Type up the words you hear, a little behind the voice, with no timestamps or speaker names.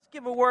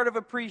give a word of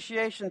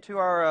appreciation to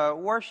our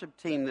worship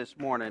team this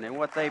morning and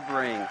what they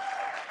bring.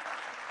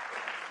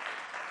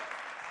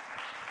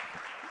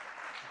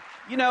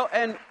 You know,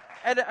 and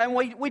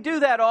we do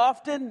that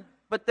often,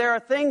 but there are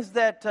things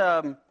that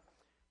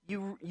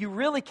you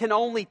really can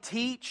only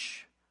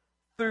teach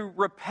through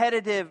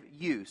repetitive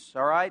use,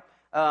 all right?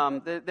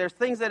 There's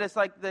things that it's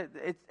like,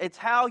 it's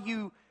how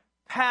you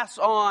pass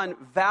on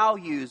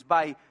values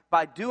by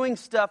doing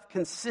stuff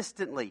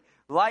consistently,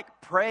 like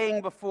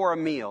praying before a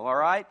meal, all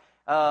right?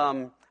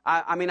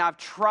 I mean, I've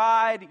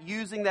tried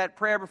using that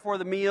prayer before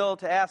the meal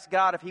to ask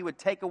God if He would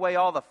take away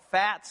all the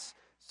fats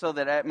so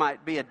that it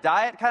might be a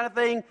diet kind of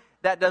thing.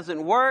 That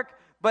doesn't work,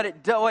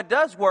 but what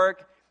does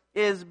work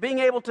is being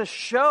able to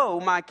show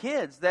my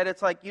kids that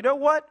it's like, you know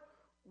what?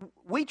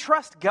 We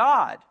trust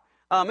God.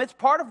 It's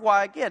part of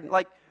why, again,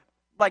 like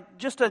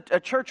just a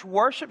church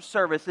worship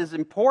service is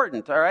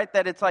important, all right?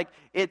 That it's like,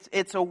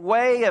 it's a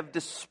way of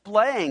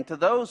displaying to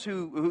those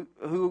who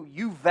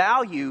you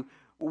value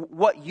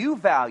what you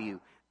value.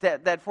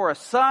 That for a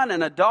son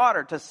and a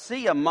daughter to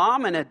see a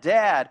mom and a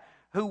dad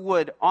who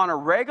would, on a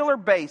regular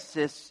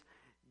basis,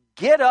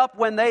 get up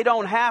when they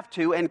don't have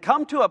to and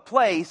come to a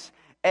place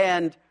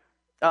and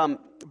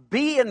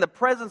be in the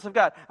presence of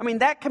God. I mean,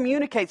 that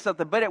communicates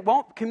something, but it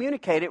won't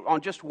communicate it on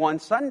just one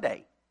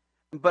Sunday.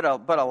 But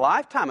a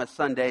lifetime of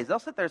Sundays, they'll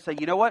sit there and say,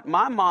 you know what?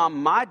 My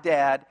mom, my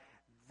dad,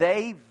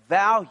 they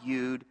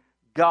valued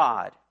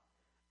God.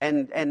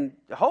 And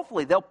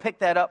hopefully they'll pick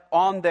that up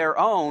on their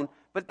own.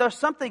 But there's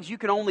some things you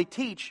can only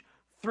teach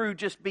through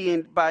just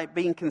being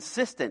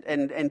consistent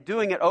and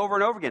doing it over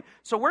and over again.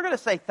 So we're going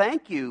to say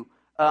thank you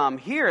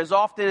here as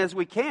often as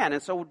we can.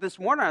 And so this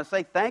morning I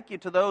say thank you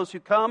to those who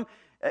come.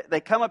 They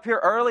come up here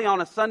early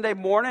on a Sunday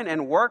morning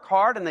and work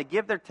hard, and they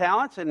give their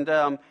talents, and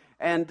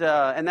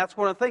that's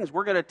one of the things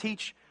we're going to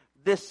teach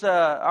this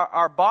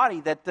our body,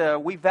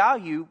 that we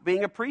value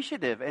being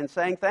appreciative and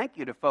saying thank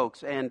you to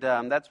folks, and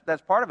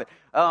that's part of it.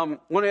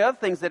 One of the other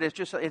things that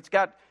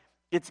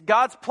it's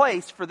God's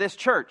place for this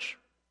church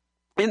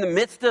in the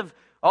midst of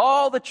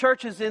all the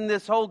churches in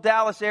this whole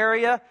Dallas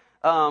area.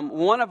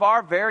 One of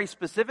our very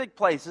specific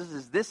places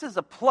is this is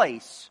a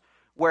place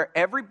where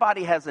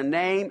everybody has a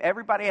name,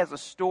 everybody has a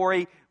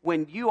story.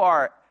 When you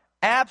are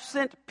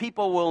absent,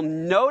 people will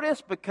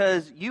notice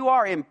because you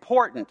are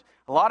important.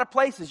 A lot of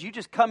places, you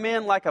just come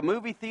in like a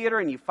movie theater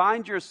and you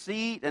find your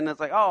seat, and it's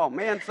like, oh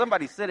man,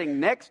 somebody's sitting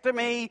next to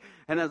me,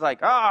 and it's like,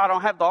 oh, I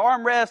don't have the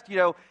armrest. You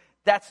know,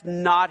 that's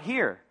not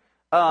here.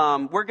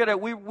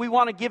 We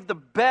want to give the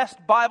best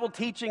Bible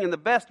teaching and the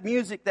best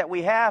music that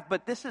we have,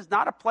 but this is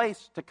not a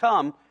place to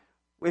come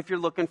if you're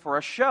looking for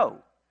a show.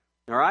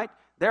 All right,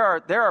 there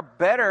are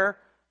better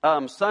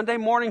Sunday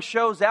morning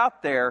shows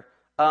out there,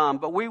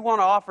 but we want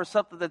to offer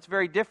something that's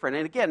very different.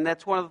 And again,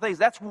 that's one of the things.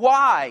 That's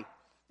why,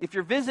 if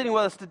you're visiting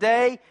with us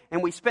today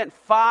and we spent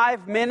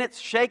 5 minutes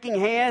shaking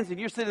hands and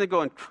you're sitting there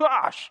going,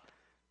 gosh,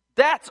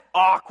 that's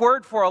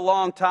awkward for a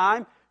long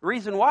time. The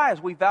reason why is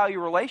we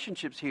value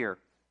relationships here.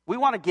 We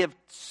want to give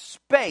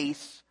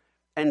space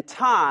and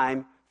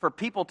time for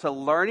people to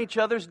learn each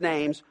other's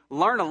names,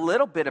 learn a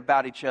little bit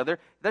about each other.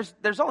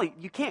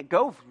 You can't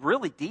go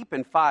really deep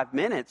in 5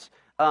 minutes.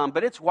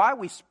 But it's why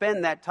we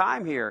spend that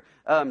time here.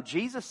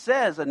 Jesus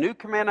says, a new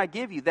command I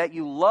give you, that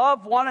you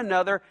love one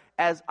another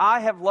as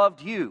I have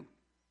loved you.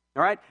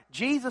 All right?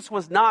 Jesus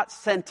was not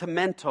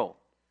sentimental.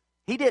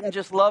 He didn't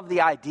just love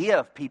the idea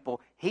of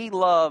people. He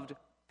loved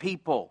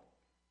people.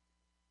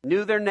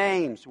 Knew their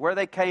names, where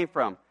they came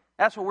from.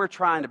 That's what we're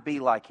trying to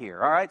be like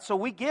here. All right? So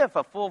we give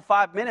a full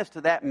 5 minutes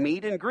to that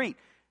meet and greet.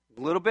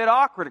 A little bit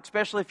awkward,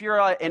 especially if you're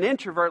an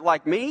introvert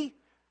like me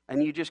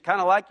and you just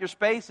kind of like your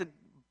space.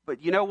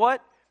 But you know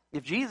what?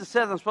 If Jesus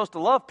says I'm supposed to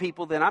love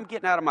people, then I'm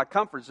getting out of my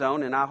comfort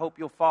zone, and I hope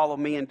you'll follow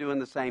me in doing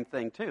the same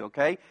thing too,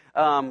 okay?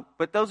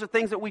 But those are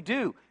things that we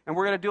do, and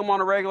we're going to do them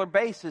on a regular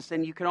basis,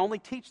 and you can only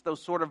teach those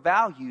sort of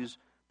values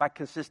by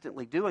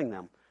consistently doing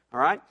them, all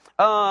right?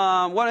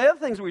 One of the other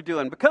things we're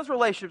doing, because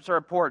relationships are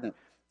important,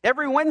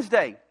 every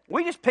Wednesday,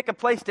 we just pick a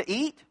place to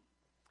eat,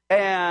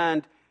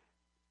 and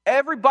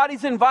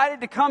everybody's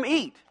invited to come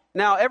eat.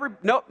 Now,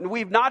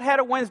 we've not had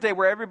a Wednesday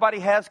where everybody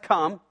has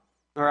come,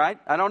 all right?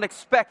 I don't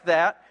expect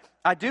that.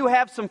 I do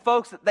have some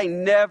folks that they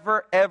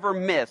never, ever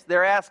miss.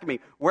 They're asking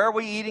me, where are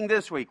we eating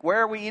this week?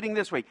 Where are we eating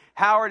this week?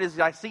 Howard,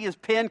 I see his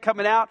pen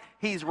coming out.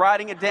 He's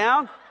writing it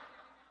down.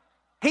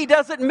 He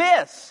doesn't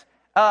miss.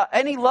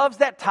 And he loves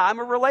that time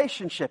of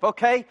relationship,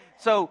 okay?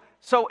 So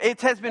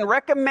it has been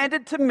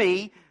recommended to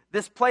me,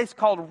 this place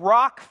called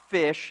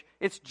Rockfish.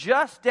 It's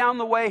just down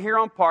the way here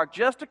on Park,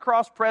 just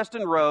across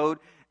Preston Road.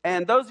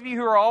 And those of you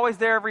who are always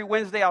there every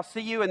Wednesday, I'll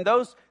see you. And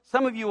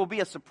some of you will be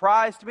a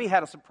surprise to me.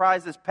 Had a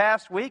surprise this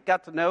past week.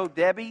 Got to know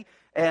Debbie.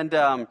 And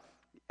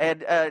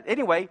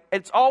anyway,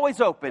 it's always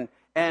open.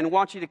 And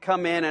want you to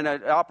come in and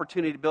an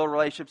opportunity to build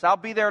relationships. I'll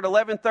be there at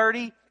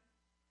 11:30.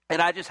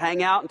 And I just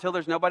hang out until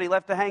there's nobody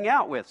left to hang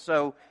out with.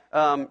 So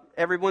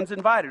everyone's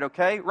invited,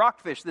 okay?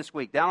 Rockfish this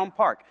week down on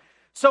Park.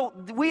 So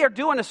we are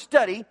doing a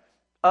study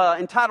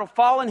entitled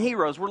Fallen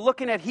Heroes. We're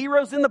looking at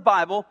heroes in the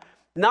Bible,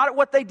 not at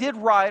what they did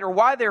right or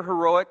why they're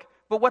heroic,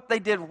 but what they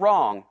did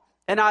wrong.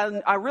 And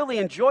I really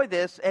enjoy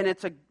this, and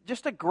it's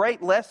just a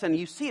great lesson.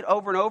 You see it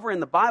over and over in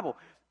the Bible.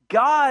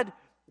 God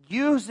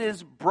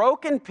uses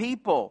broken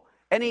people,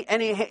 and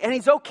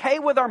He's okay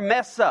with our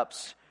mess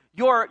ups.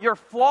 Your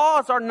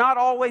flaws are not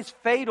always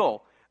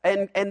fatal,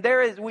 and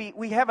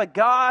we have a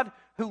God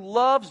who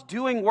loves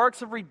doing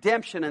works of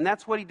redemption, and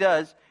that's what He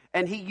does.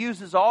 And He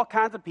uses all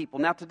kinds of people.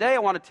 Now, today I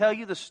want to tell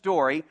you the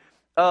story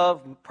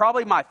of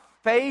probably my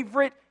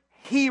favorite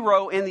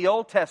hero in the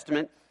Old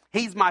Testament.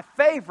 He's my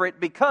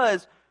favorite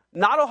because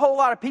not a whole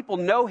lot of people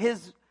know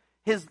his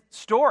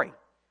story.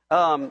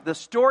 The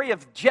story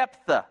of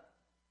Jephthah.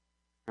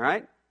 All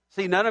right?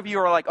 See, none of you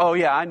are like, oh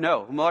yeah, I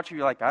know. Much of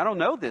you are like, I don't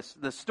know this.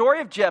 The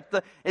story of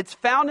Jephthah, it's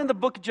found in the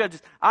book of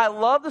Judges. I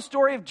love the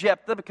story of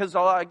Jephthah because,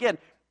 again,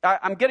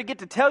 I'm going to get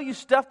to tell you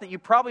stuff that you're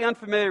probably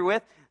unfamiliar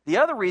with. The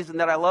other reason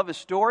that I love his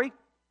story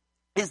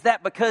is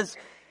that because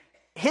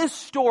his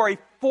story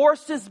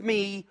forces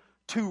me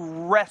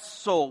to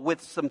wrestle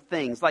with some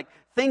things. Like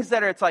things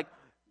that are, it's like,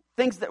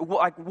 things that,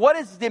 like, what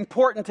is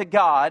important to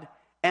God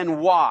and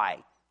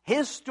why?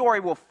 His story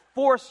will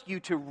force you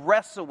to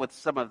wrestle with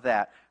some of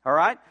that. All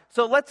right?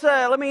 So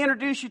let me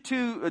introduce you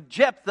to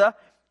Jephthah.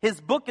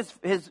 His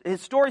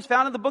story is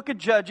found in the book of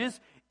Judges.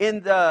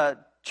 In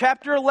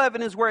chapter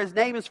 11 is where his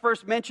name is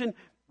first mentioned,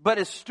 but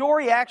his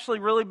story actually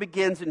really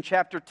begins in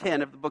chapter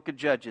 10 of the book of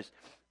Judges.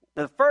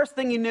 The first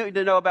thing you need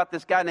to know about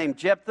this guy named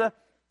Jephthah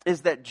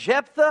is that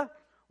Jephthah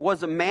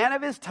was a man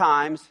of his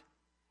times,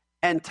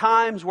 and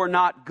times were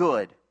not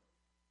good.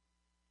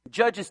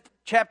 Judges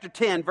chapter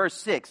 10, verse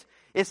 6.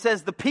 It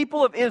says, the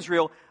people of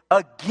Israel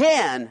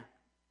again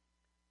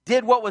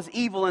did what was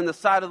evil in the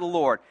sight of the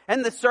Lord.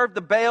 And they served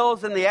the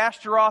Baals and the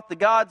Ashtaroth, the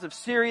gods of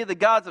Syria, the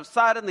gods of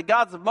Sidon, the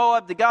gods of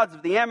Moab, the gods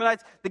of the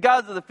Ammonites, the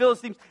gods of the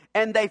Philistines.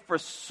 And they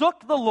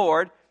forsook the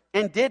Lord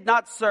and did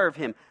not serve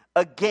Him.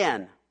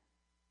 Again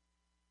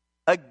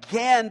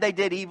they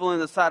did evil in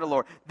the sight of the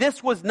Lord.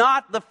 This was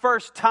not the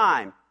first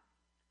time.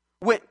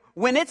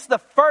 When it's the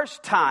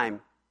first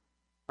time,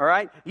 all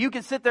right, you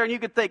can sit there and you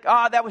can think,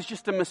 that was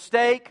just a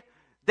mistake.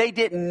 They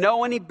didn't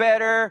know any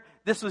better.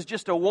 This was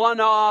just a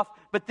one-off.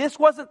 But this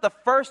wasn't the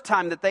first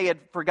time that they had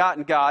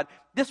forgotten God.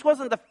 This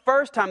wasn't the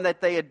first time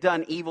that they had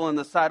done evil in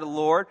the sight of the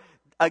Lord.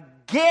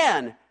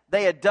 Again,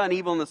 they had done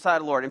evil in the sight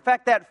of the Lord. In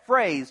fact, that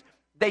phrase,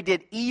 they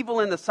did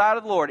evil in the sight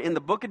of the Lord, in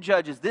the book of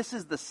Judges, this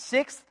is the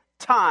 6th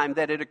time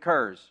that it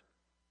occurs.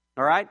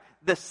 All right?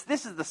 This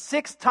is the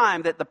 6th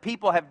time that the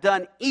people have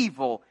done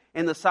evil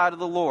in the sight of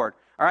the Lord.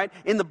 All right?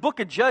 In the book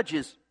of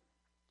Judges,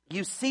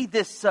 you see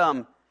this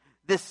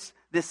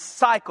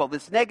cycle,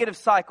 this negative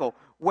cycle,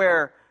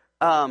 where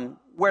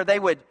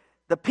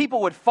the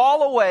people would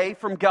fall away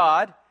from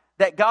God,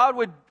 that God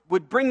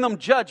would bring them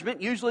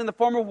judgment, usually in the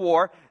form of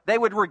war. They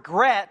would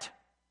regret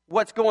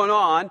what's going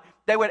on.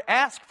 They would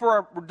ask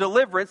for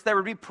deliverance. There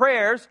would be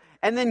prayers,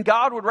 and then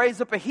God would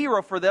raise up a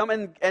hero for them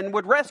and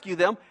would rescue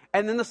them,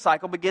 and then the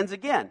cycle begins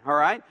again. All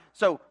right?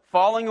 So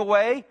falling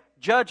away,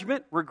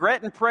 judgment,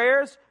 regret and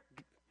prayers,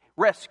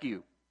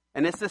 rescue.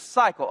 And it's this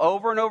cycle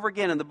over and over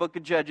again in the book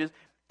of Judges,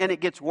 and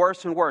it gets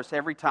worse and worse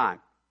every time.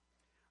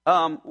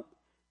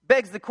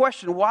 Begs the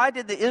question, why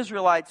did the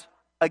Israelites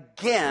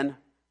again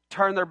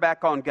turn their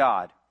back on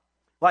God?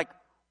 Like,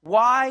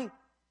 why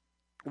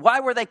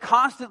were they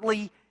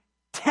constantly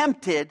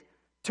tempted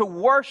to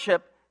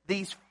worship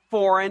these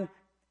foreign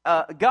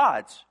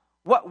gods?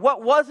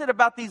 What was it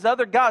about these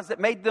other gods that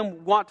made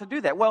them want to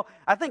do that? Well,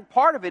 I think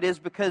part of it is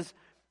because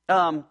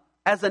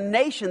as a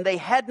nation, they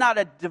had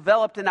not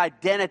developed an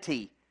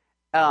identity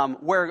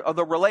where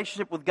the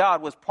relationship with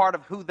God was part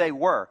of who they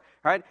were.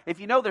 Right?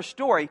 If you know their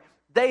story,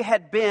 they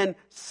had been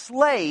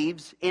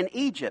slaves in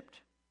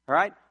Egypt. All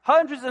right?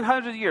 Hundreds and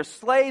hundreds of years,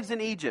 slaves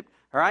in Egypt.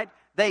 All right?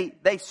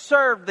 They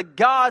served the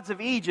gods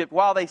of Egypt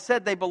while they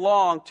said they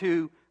belonged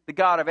to the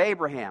God of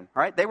Abraham.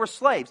 All right? They were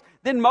slaves.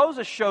 Then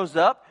Moses shows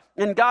up,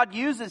 and God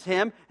uses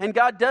him, and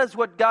God does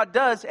what God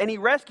does, and He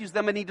rescues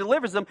them, and He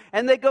delivers them,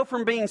 and they go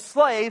from being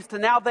slaves to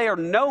now they are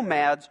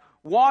nomads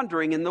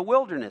wandering in the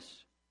wilderness.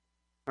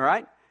 All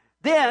right?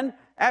 Then,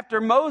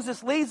 after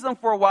Moses leads them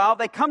for a while,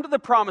 they come to the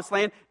promised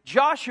land.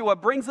 Joshua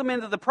brings them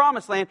into the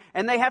promised land,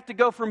 and they have to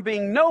go from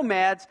being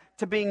nomads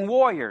to being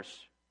warriors.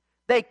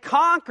 They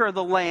conquer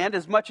the land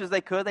as much as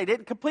they could. They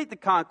didn't complete the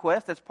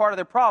conquest. That's part of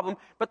their problem.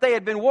 But they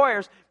had been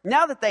warriors.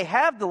 Now that they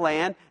have the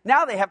land,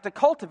 now they have to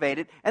cultivate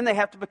it, and they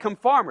have to become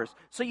farmers.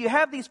 So you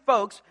have these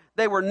folks,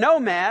 they were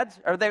nomads,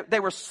 or they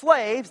were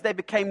slaves. They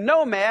became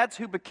nomads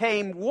who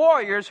became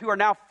warriors who are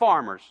now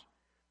farmers.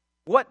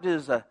 What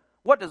does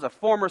a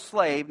former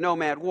slave,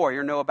 nomad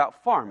warrior know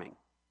about farming?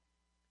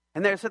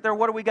 And they sit there,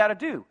 what do we got to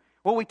do?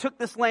 Well, we took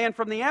this land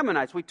from the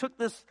Ammonites. We took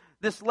this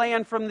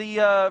land from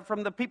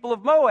the people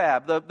of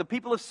Moab, the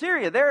people of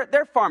Syria.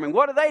 They're farming.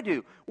 What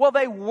do? Well,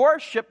 they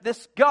worship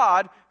this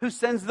God who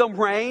sends them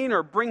rain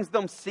or brings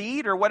them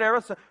seed or whatever.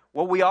 So,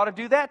 well, we ought to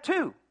do that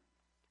too.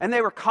 And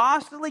they were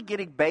constantly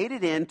getting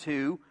baited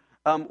into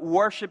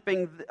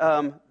worshiping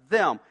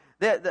them.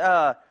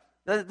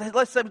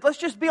 Let's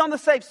just be on the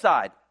safe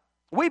side.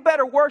 We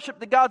better worship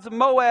the gods of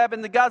Moab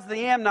and the gods of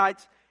the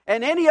Ammonites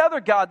and any other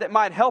god that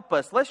might help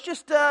us. Let's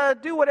just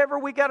do whatever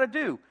we got to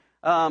do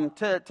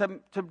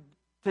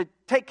to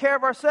take care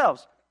of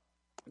ourselves.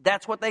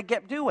 That's what they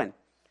kept doing.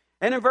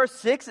 And in verse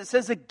 6, it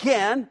says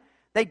again,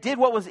 they did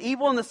what was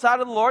evil in the sight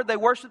of the Lord. They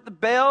worshiped the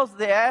Baals,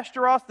 the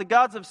Ashtaroth, the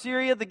gods of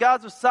Syria, the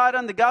gods of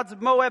Sidon, the gods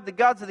of Moab, the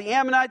gods of the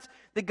Ammonites,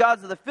 the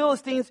gods of the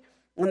Philistines,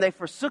 and they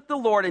forsook the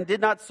Lord and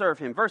did not serve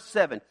him. Verse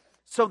 7,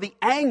 so the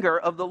anger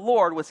of the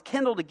Lord was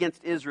kindled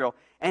against Israel,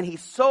 and he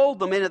sold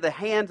them into the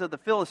hands of the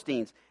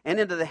Philistines and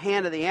into the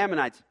hand of the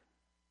Ammonites.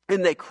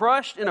 And they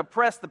crushed and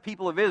oppressed the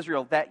people of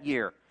Israel that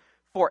year.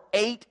 For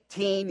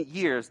 18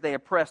 years they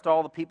oppressed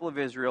all the people of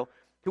Israel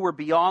who were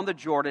beyond the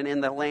Jordan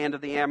in the land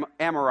of the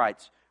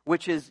Amorites,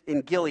 which is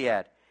in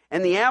Gilead.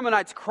 And the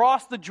Ammonites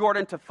crossed the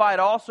Jordan to fight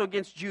also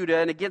against Judah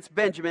and against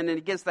Benjamin and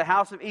against the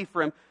house of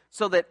Ephraim,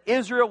 so that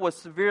Israel was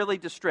severely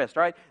distressed.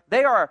 All right,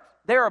 they are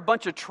a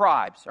bunch of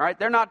tribes. All right,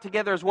 they're not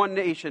together as one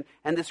nation.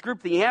 And this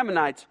group, the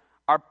Ammonites,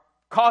 are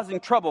causing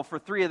trouble for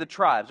 3 of the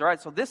tribes. All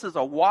right, so this is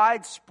a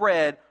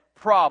widespread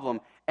problem.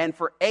 And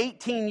for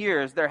 18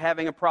 years, they're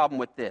having a problem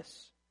with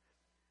this.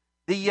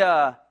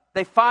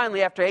 They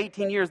finally, after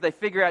 18 years, they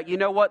figure out, you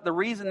know what? The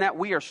reason that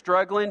we are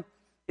struggling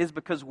is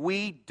because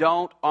we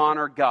don't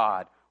honor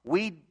God.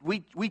 We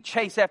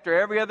chase after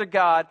every other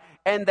god,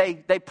 and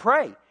they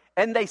pray.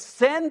 And they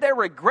send their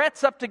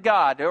regrets up to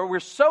God. Or we're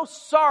so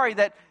sorry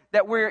that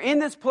we're in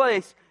this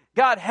place.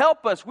 God,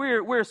 help us.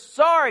 We're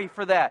sorry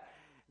for that.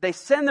 They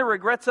send their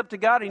regrets up to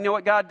God, and you know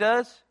what God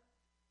does?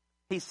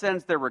 He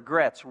sends their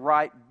regrets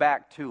right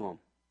back to them.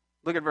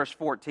 Look at verse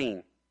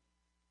 14.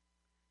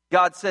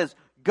 God says,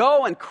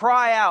 go and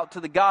cry out to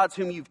the gods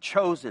whom you've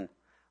chosen.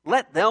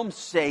 Let them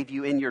save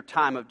you in your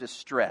time of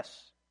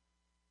distress.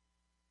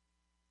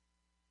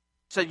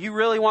 So you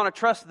really want to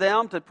trust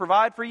them to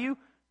provide for you?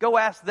 Go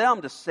ask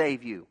them to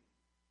save you.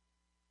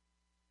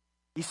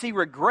 You see,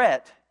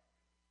 regret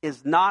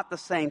is not the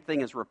same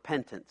thing as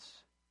repentance.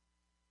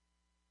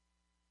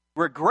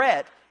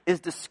 Regret is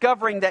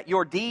discovering that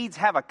your deeds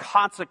have a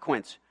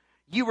consequence.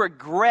 You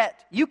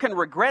can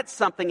regret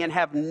something and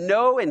have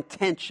no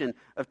intention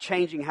of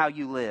changing how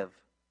you live.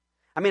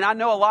 I mean, I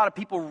know a lot of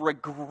people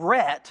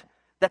regret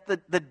that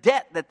the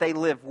debt that they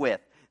live with.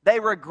 They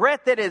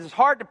regret that it is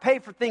hard to pay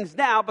for things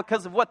now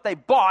because of what they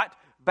bought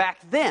back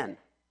then.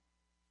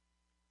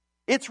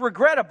 It's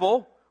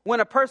regrettable when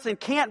a person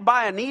can't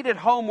buy a needed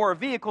home or a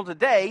vehicle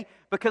today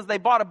because they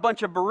bought a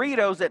bunch of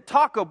burritos at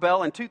Taco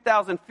Bell in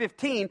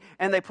 2015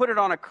 and they put it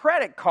on a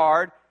credit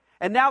card,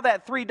 and now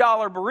that $3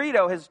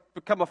 burrito has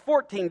become a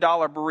 $14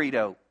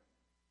 burrito.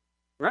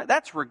 Right?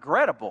 That's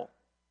regrettable.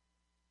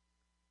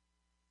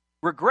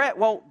 Regret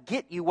won't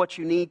get you what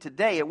you need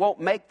today. It won't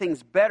make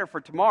things better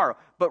for tomorrow.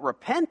 But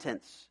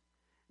repentance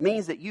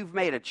means that you've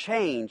made a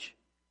change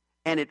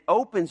and it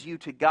opens you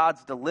to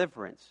God's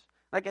deliverance.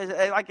 Like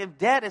if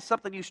debt is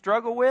something you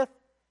struggle with,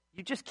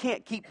 you just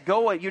can't keep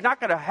going. You're not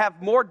going to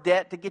have more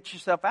debt to get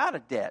yourself out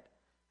of debt.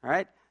 All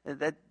right?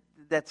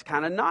 That's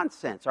kind of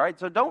nonsense. All right?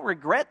 So don't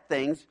regret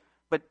things,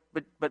 but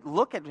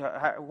look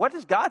at what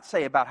does God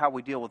say about how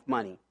we deal with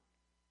money?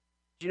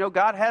 Do you know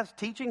God has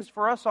teachings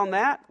for us on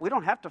that? We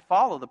don't have to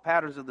follow the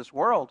patterns of this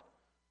world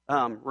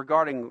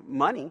regarding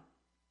money.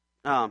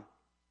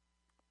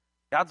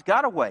 God's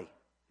got a way,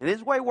 and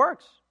His way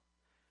works.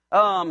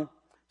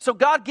 So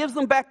God gives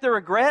them back their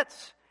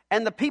regrets,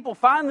 and the people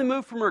finally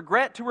move from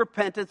regret to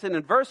repentance. And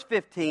in verse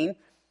 15,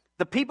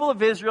 the people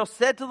of Israel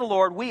said to the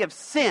Lord, we have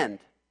sinned.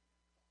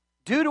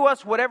 Do to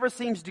us whatever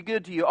seems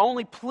good to you.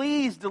 Only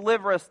please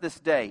deliver us this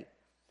day.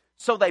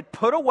 So they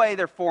put away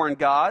their foreign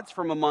gods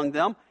from among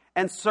them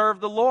and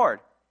served the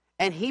Lord.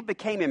 And He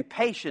became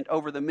impatient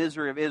over the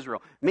misery of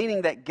Israel,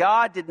 meaning that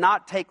God did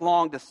not take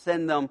long to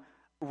send them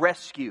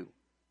rescue.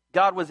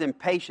 God was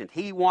impatient.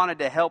 He wanted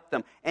to help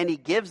them. And He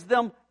gives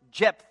them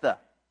Jephthah.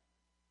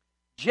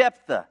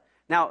 Jephthah.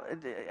 Now,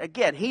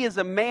 again, he is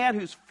a man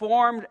who's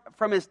formed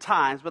from his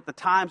times, but the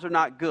times are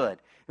not good.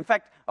 In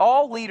fact,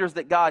 all leaders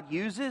that God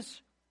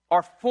uses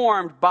are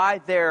formed by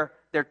their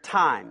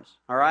times.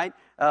 All right?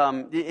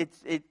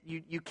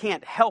 You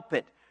can't help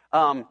it.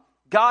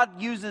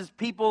 God uses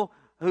people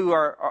who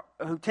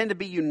tend to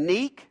be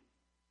unique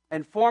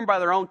and formed by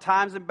their own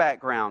times and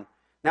background.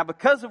 Now,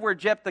 because of where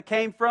Jephthah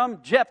came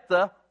from,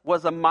 Jephthah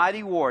was a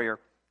mighty warrior.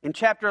 In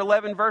chapter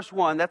 11, verse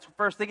 1, that's the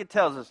first thing it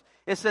tells us.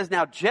 It says,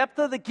 now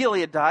Jephthah the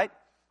Gileadite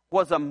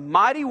was a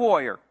mighty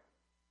warrior,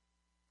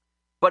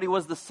 but he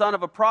was the son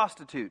of a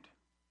prostitute.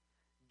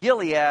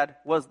 Gilead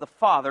was the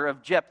father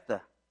of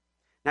Jephthah.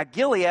 Now,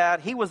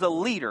 Gilead, he was a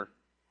leader.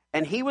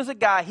 And he was a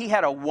guy, he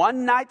had a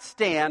one-night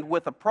stand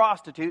with a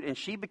prostitute, and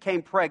she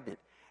became pregnant.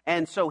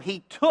 And so he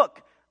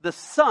took the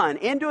son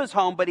into his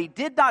home, but he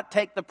did not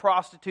take the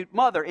prostitute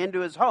mother into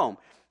his home.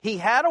 He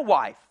had a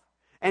wife,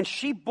 and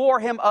she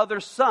bore him other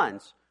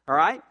sons, all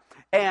right?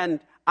 And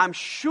I'm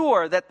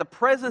sure that the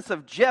presence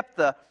of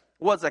Jephthah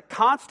was a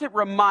constant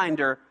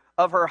reminder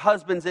of her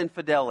husband's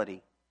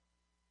infidelity.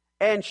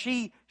 And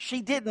he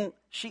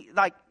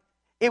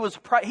was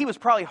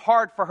probably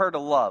hard for her to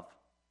love.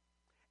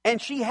 And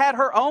she had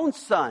her own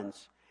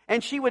sons.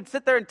 And she would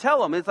sit there and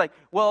tell him, it's like,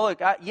 well,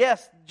 look,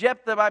 yes,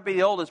 Jephthah might be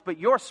the oldest, but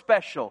you're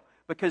special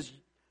because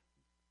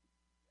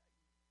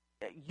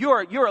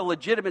you're a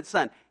legitimate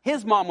son.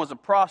 His mom was a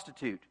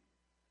prostitute.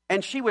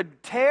 And she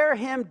would tear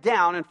him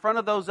down in front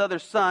of those other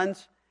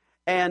sons.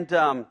 And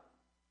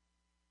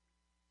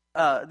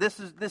this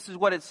is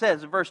what it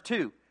says in verse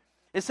 2.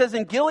 It says,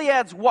 and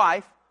Gilead's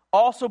wife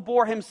also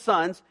bore him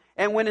sons.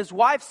 And when his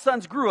wife's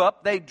sons grew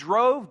up, they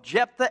drove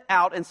Jephthah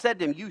out and said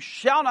to him, you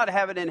shall not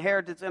have an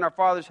inheritance in our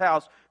father's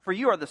house, for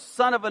you are the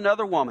son of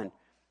another woman.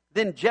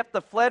 Then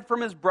Jephthah fled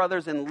from his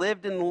brothers and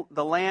lived in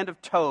the land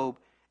of Tob.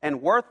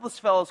 And worthless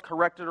fellows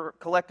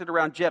collected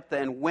around Jephthah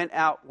and went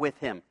out with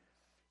him.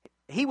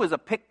 He was a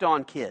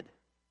picked-on kid.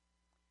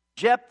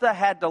 Jephthah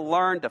had to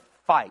learn to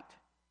fight.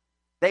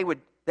 They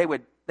would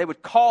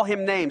call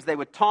him names. They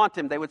would taunt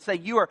him. They would say,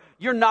 you're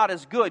not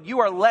as good.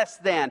 You are less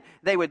than.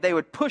 They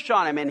would push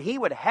on him, and he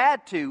would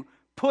had to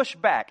push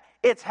back.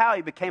 It's how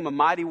he became a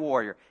mighty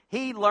warrior.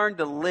 He learned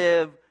to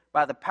live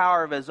by the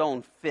power of his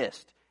own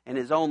fist and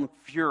his own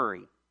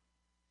fury.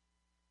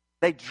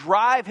 They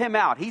drive him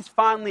out. He's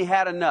finally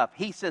had enough.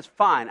 He says,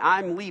 fine,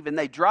 I'm leaving.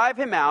 They drive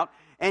him out,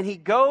 and he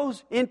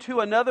goes into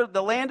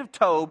the land of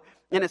Tob,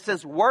 and it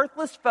says,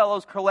 worthless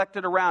fellows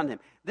collected around him.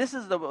 This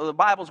is the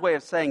Bible's way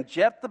of saying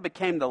Jephthah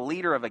became the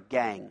leader of a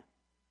gang.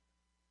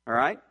 All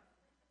right?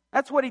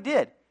 That's what he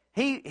did.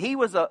 He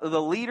was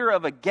the leader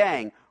of a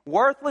gang.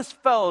 Worthless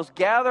fellows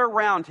gather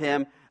around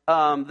him.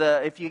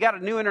 If you got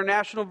a New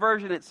International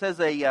Version, it says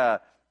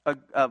a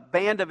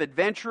band of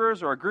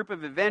adventurers or a group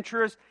of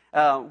adventurers.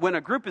 When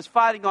a group is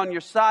fighting on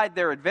your side,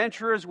 they're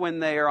adventurers. When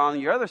they are on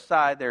your other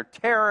side, they're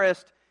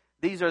terrorists.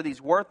 These are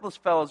these worthless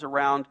fellows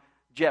around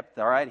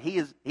Jephthah. All right, he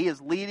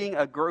is leading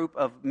a group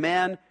of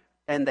men,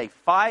 and they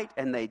fight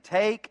and they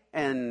take,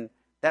 and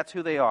that's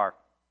who they are.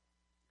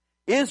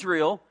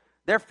 Israel,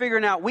 they're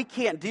figuring out we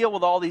can't deal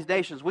with all these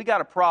nations. We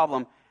got a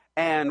problem,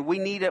 and we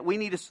need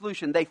a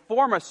solution. They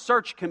form a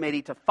search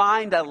committee to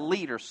find a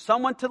leader,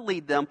 someone to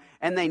lead them,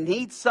 and they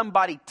need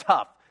somebody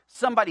tough,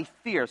 somebody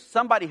fierce,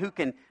 somebody who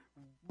can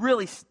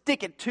really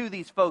stick it to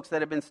these folks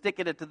that have been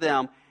sticking it to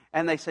them.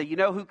 And they say, you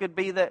know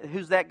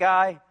who's that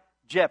guy?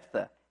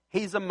 Jephthah.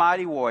 He's a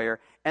mighty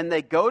warrior. And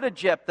they go to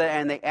Jephthah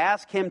and they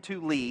ask him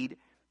to lead.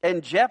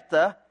 And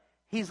Jephthah,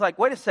 he's like,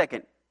 wait a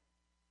second.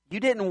 You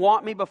didn't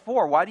want me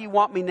before. Why do you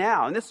want me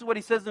now? And this is what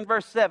he says in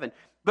verse 7.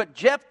 But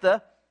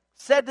Jephthah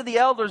said to the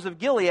elders of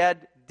Gilead,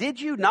 did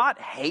you not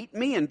hate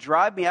me and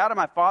drive me out of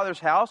my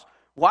father's house?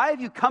 Why have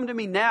you come to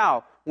me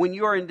now when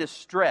you are in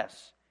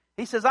distress?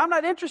 He says, I'm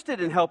not interested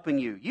in helping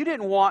you. You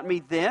didn't want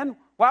me then.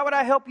 Why would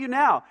I help you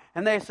now?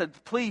 And they said,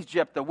 please,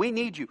 Jephthah, we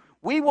need you.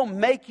 We will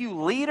make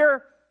you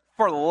leader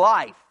for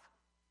life.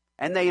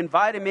 And they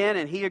invite him in,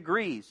 and he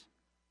agrees.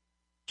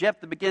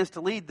 Jephthah begins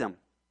to lead them.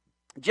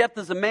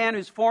 Jephthah is a man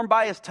who's formed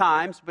by his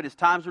times, but his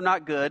times are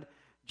not good.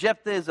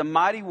 Jephthah is a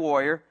mighty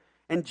warrior.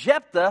 And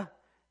Jephthah,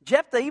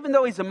 even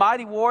though he's a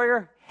mighty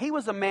warrior, he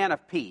was a man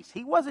of peace.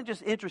 He wasn't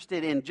just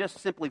interested in just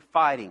simply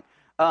fighting.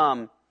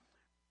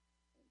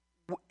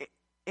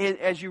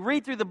 As you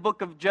read through the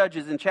book of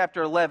Judges in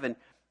chapter 11,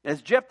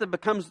 as Jephthah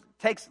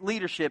takes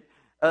leadership,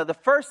 the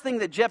first thing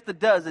that Jephthah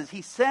does is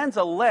he sends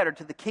a letter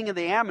to the king of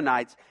the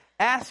Ammonites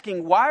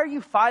asking, why are you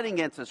fighting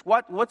against us?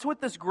 What's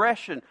with this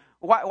aggression?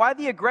 Why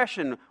the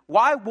aggression?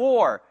 Why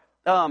war?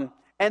 And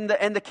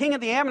the king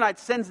of the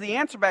Ammonites sends the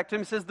answer back to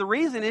him and says, the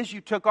reason is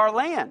you took our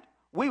land.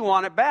 We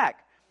want it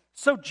back.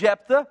 So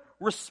Jephthah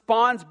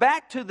responds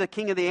back to the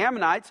king of the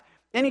Ammonites,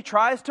 and he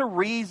tries to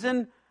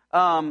reason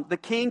the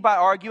king by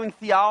arguing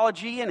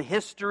theology and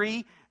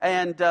history.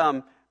 And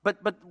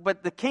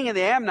but the king of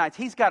the Ammonites,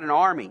 he's got an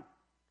army.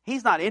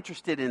 He's not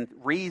interested in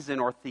reason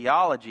or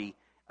theology.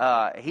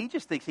 He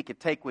just thinks he could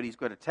take what he's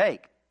going to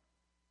take.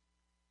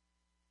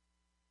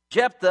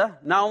 Jephthah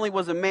not only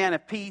was a man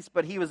of peace,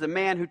 but he was a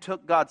man who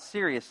took God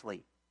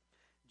seriously.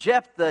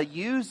 Jephthah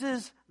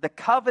uses the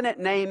covenant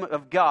name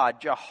of God,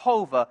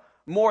 Jehovah,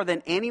 more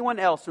than anyone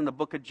else in the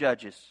book of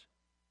Judges.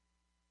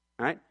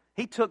 All right?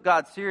 He took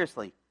God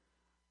seriously.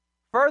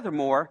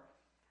 Furthermore,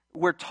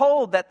 we're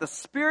told that the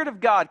Spirit of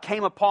God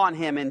came upon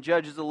him in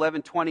Judges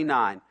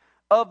 11:29.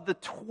 Of the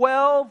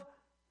 12,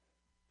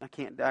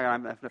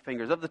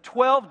 of the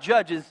 12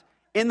 judges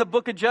in the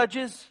book of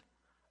Judges,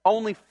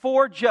 only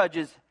 4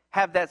 judges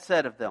have that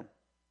said of them.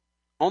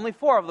 Only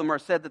 4 of them are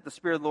said that the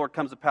Spirit of the Lord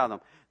comes upon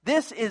them.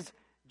 This is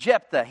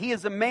Jephthah. He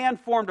is a man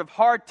formed of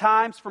hard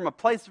times from a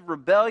place of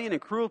rebellion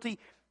and cruelty.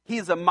 He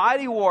is a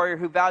mighty warrior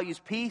who values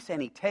peace,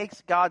 and he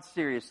takes God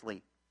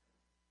seriously.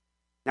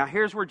 Now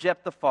here's where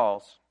Jephthah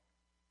falls.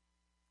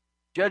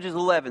 Judges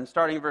 11,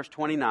 starting in verse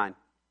 29.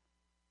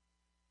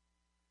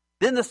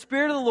 Then the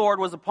Spirit of the Lord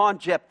was upon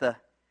Jephthah,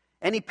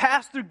 and he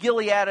passed through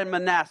Gilead and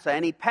Manasseh,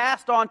 and he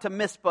passed on to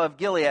Mizpah of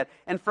Gilead.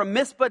 And from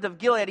Mizpah of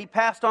Gilead he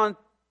passed on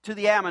to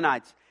the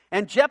Ammonites.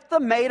 And Jephthah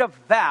made a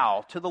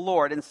vow to the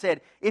Lord and said,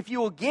 if you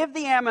will give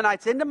the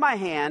Ammonites into my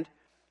hand,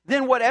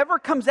 then whatever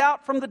comes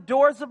out from the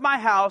doors of my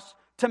house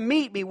to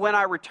meet me when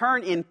I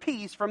return in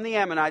peace from the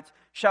Ammonites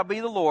shall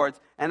be the Lord's,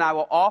 and I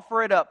will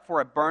offer it up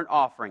for a burnt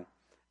offering.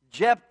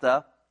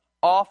 Jephthah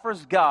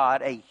offers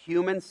God a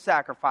human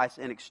sacrifice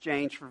in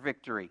exchange for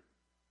victory.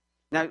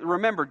 Now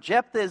remember,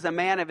 Jephthah is a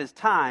man of his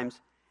times,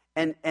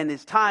 and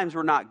his times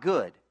were not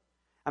good.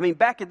 I mean,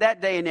 back in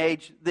that day and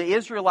age, the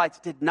Israelites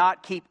did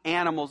not keep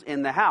animals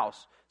in the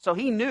house. So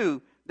he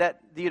knew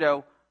that,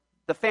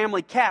 the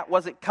family cat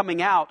wasn't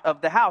coming out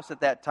of the house at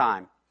that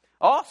time.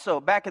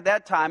 Also, back at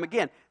that time,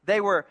 again,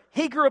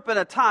 he grew up in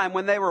a time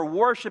when they were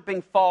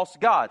worshiping false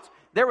gods.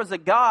 There was a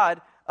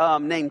god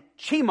named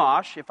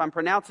Chemosh, if I'm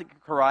pronouncing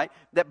it correct,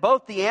 that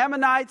both the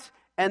Ammonites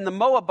and the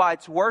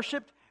Moabites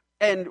worshipped,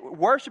 and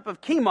worship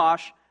of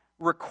Chemosh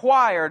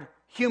required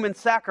human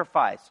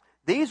sacrifice.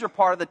 These are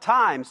part of the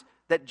times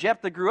that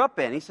Jephthah grew up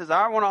in. He says,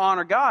 I want to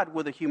honor God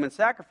with a human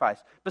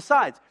sacrifice.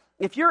 Besides,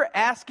 if you're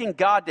asking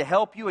God to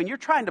help you and you're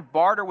trying to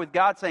barter with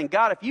God, saying,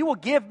 God, if you will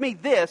give me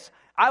this,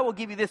 I will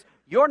give you this,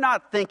 you're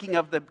not thinking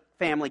of the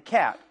family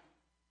cat.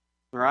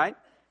 All right?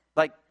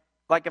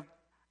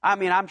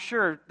 I'm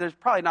sure there's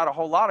probably not a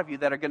whole lot of you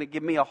that are going to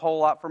give me a whole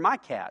lot for my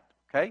cat.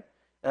 Okay?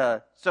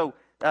 So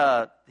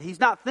he's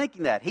not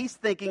thinking that. He's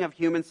thinking of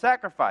human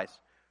sacrifice.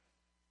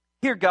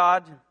 Here,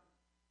 God,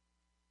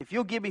 if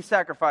you'll give me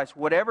sacrifice,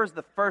 whatever's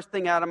the first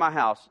thing out of my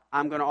house,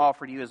 I'm going to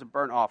offer to you as a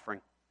burnt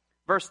offering.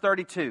 Verse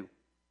 32.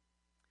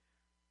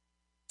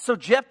 So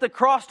Jephthah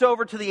crossed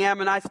over to the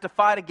Ammonites to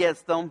fight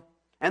against them,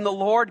 and the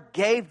Lord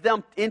gave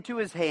them into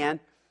his hand,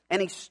 and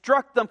he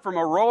struck them from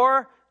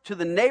Aroer to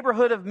the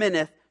neighborhood of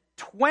Minnith,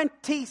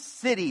 20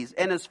 cities,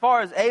 and as far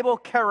as Abel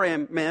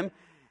Keramim,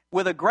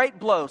 with a great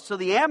blow. So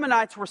the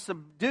Ammonites were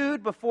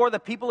subdued before the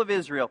people of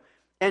Israel.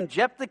 And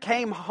Jephthah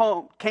came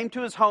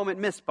to his home at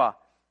Mizpah,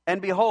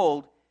 and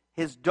behold,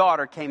 his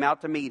daughter came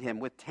out to meet him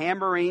with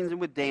tambourines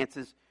and with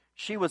dances.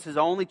 She was his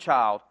only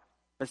child.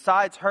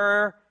 Besides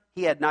her,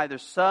 he had neither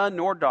son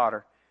nor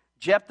daughter.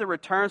 Jephthah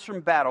returns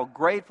from battle,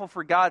 grateful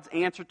for God's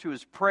answer to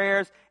his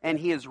prayers, and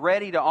he is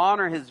ready to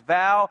honor his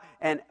vow.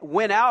 And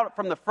when out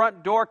from the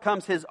front door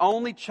comes his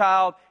only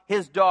child,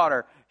 his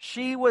daughter.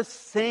 She was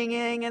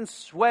singing and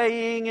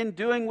swaying and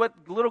doing what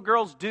little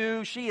girls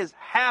do. She is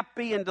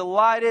happy and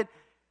delighted.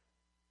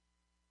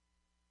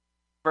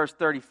 Verse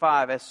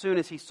 35, as soon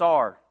as he saw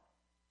her,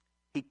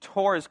 he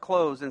tore his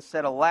clothes and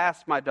said,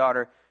 Alas, my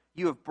daughter,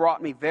 you have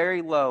brought me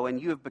very low,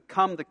 and you have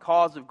become the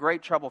cause of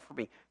great trouble for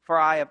me. For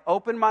I have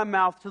opened my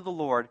mouth to the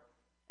Lord,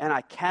 and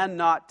I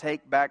cannot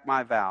take back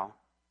my vow.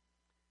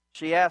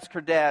 She asked her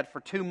dad for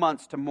 2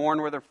 months to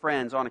mourn with her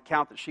friends on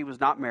account that she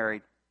was not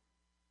married.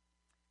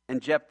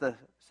 And Jephthah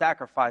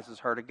sacrifices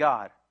her to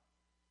God.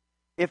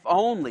 If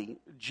only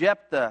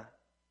Jephthah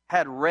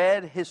had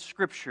read his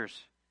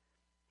scriptures,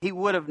 he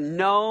would have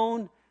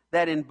known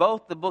that in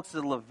both the books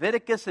of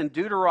Leviticus and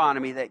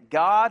Deuteronomy that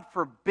God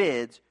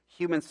forbids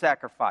human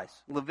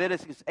sacrifice.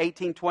 Leviticus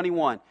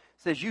 18:21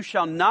 says, You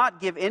shall not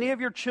give any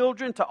of your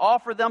children to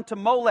offer them to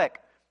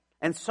Molech,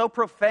 and so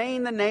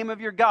profane the name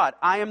of your God.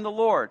 I am the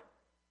Lord.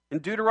 In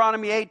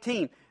Deuteronomy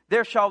 18,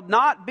 there shall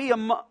not be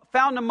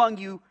found among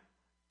you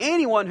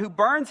anyone who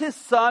burns his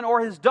son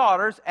or his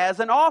daughters as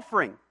an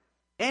offering.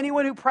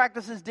 Anyone who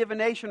practices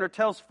divination or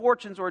tells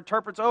fortunes or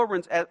interprets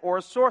omens or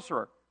a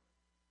sorcerer.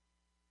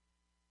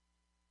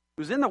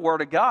 Who's in the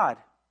Word of God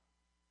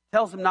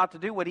tells him not to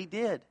do what he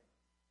did.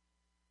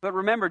 But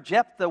remember,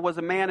 Jephthah was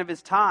a man of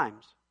his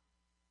times.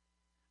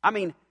 I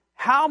mean,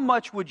 how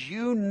much would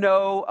you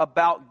know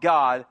about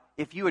God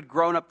if you had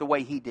grown up the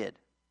way he did?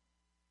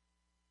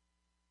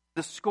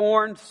 The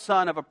scorned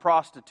son of a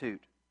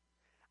prostitute.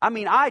 I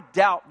mean, I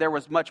doubt there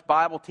was much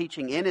Bible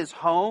teaching in his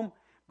home,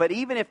 but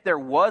even if there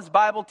was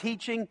Bible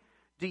teaching,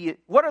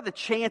 what are the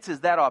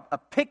chances that a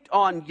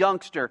picked-on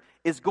youngster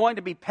is going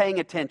to be paying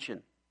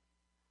attention?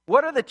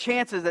 What are the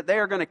chances that they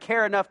are going to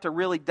care enough to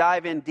really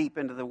dive in deep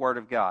into the Word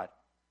of God?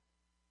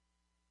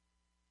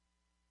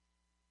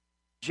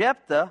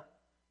 Jephthah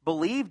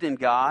believed in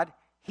God.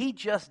 He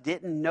just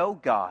didn't know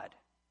God.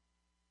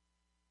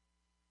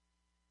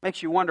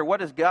 Makes you wonder, what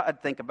does God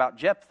think about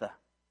Jephthah?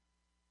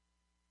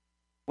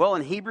 Well,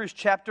 in Hebrews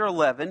chapter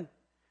 11,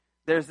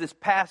 there's this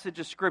passage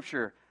of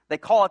Scripture. They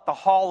call it the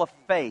Hall of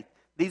Faith.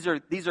 These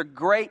are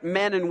great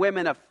men and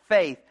women of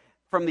faith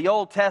from the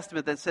Old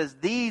Testament that says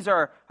these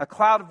are a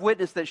cloud of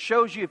witness that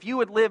shows you if you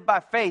would live by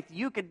faith,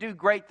 you could do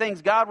great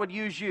things. God would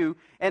use you.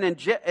 And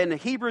in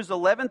Hebrews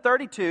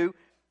 11:32,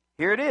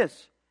 here it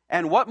is.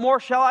 And what more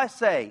shall I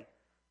say?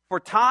 For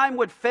time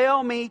would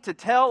fail me to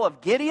tell of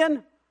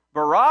Gideon,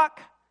 Barak,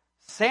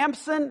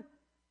 Samson,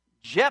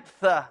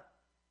 Jephthah,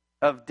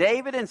 of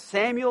David and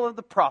Samuel of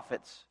the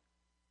prophets.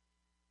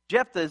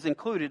 Jephthah is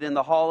included in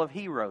the Hall of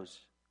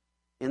Heroes,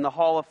 in the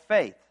Hall of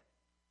Faith.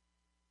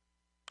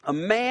 A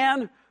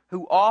man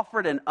who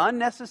offered an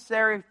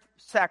unnecessary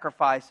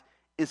sacrifice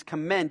is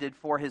commended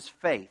for his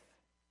faith.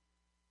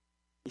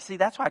 You see,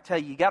 that's why I tell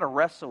you got to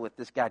wrestle with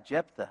this guy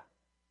Jephthah.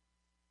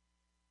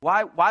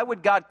 Why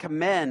would God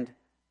commend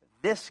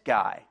this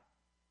guy?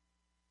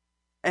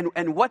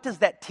 And what does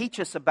that teach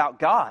us about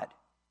God?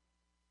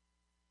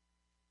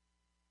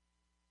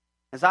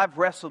 As I've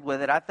wrestled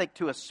with it, I think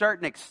to a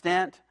certain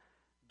extent,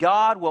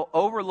 God will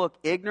overlook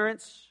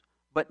ignorance,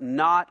 but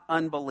not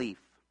unbelief.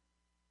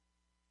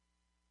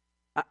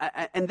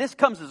 And this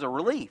comes as a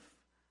relief.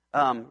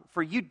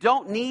 For you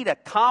don't need a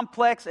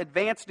complex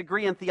advanced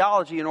degree in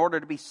theology in order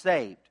to be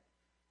saved.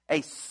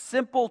 A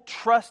simple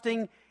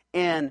trusting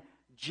in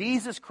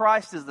Jesus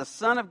Christ as the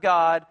Son of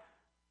God,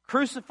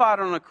 crucified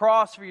on the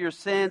cross for your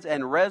sins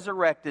and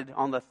resurrected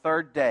on the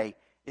third day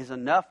is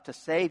enough to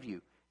save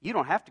you. You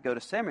don't have to go to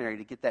seminary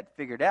to get that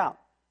figured out.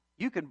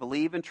 You can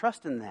believe and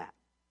trust in that.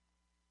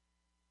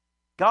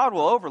 God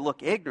will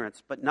overlook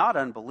ignorance, but not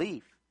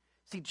unbelief.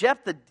 See,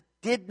 Jephthah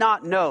did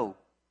not know.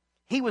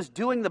 He was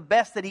doing the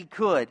best that he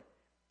could.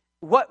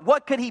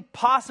 What could he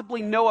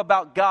possibly know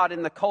about God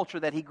in the culture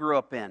that he grew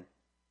up in?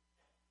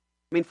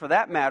 I mean, for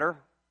that matter,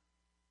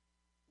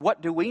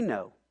 what do we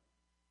know?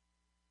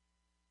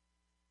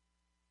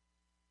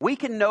 We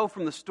can know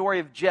from the story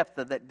of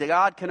Jephthah that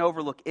God can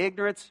overlook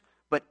ignorance,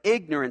 but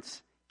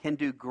ignorance can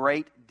do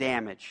great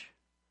damage.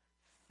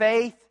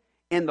 Faith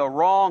in the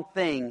wrong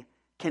thing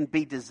can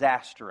be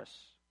disastrous.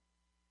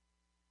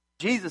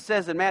 Jesus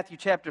says in Matthew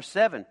chapter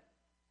 7,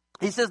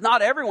 He says,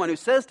 not everyone who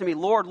says to me,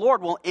 Lord,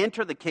 Lord, will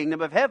enter the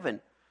kingdom of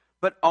heaven,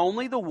 but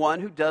only the one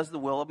who does the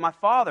will of my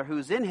Father who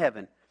is in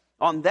heaven.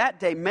 On that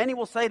day, many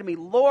will say to me,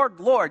 Lord,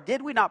 Lord,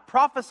 did we not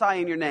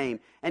prophesy in your name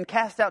and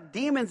cast out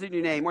demons in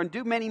your name or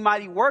do many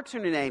mighty works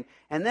in your name?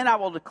 And then I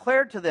will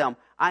declare to them,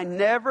 I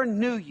never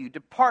knew you.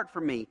 Depart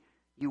from me,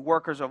 you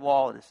workers of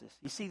lawlessness.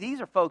 You see,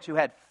 these are folks who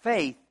had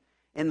faith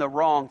in the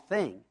wrong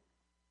thing.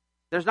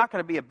 There's not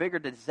going to be a bigger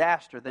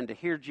disaster than to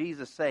hear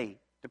Jesus say,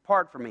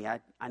 depart from me, I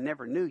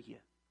never knew you.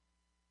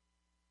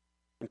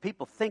 And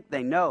people think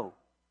they know,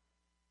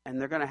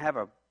 and they're going to have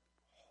a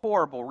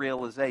horrible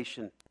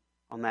realization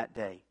on that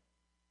day.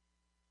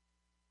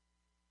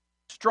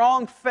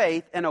 Strong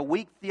faith and a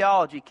weak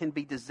theology can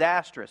be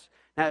disastrous.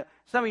 Now,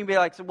 some of you may be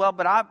like, well,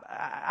 but I'm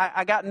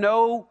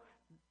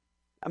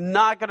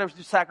not going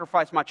to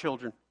sacrifice my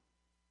children.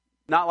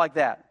 Not like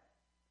that.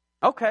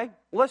 Okay,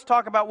 let's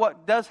talk about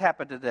what does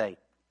happen today.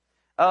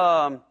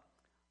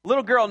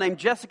 Little girl named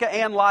Jessica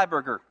Ann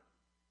Lieberger.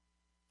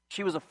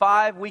 She was a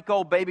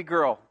 5-week-old baby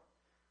girl.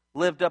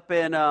 Lived up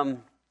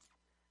in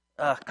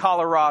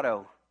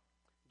Colorado.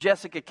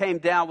 Jessica came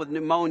down with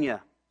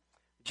pneumonia.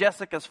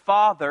 Jessica's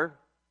father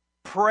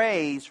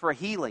prays for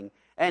healing,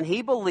 and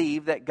he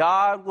believed that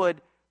God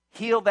would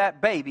heal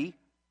that baby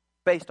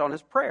based on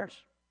his prayers.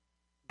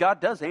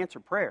 God does answer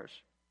prayers.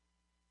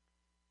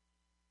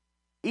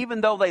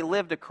 Even though they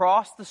lived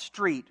across the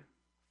street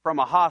from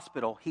a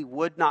hospital, he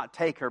would not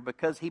take her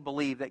because he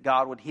believed that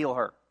God would heal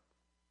her.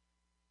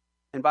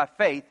 And by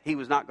faith, he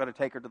was not going to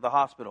take her to the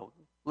hospital.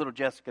 Little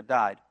Jessica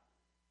died.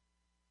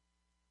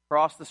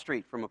 Across the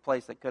street from a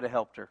place that could have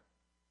helped her.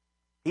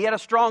 He had a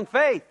strong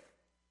faith,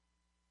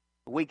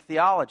 a weak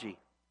theology.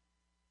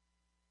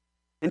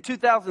 In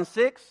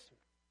 2006,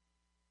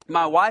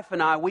 my wife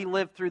and I, we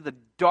lived through the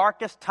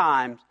darkest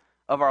times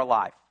of our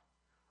life.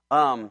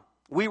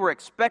 We were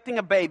expecting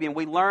a baby, and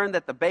we learned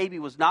that the baby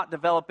was not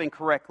developing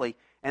correctly,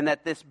 and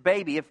that this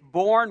baby, if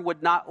born,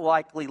 would not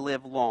likely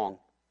live long.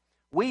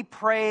 We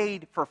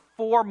prayed for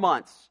 4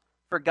 months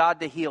for God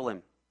to heal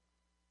him.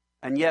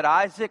 And yet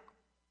Isaac,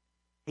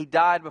 he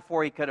died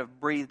before he could have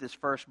breathed his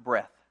first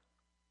breath.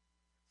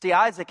 See,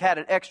 Isaac had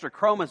an extra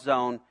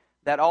chromosome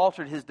that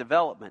altered his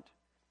development.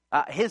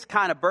 His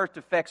kind of birth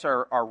defects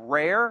are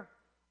rare.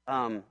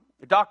 The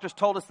doctors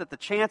told us that the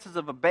chances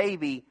of a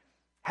baby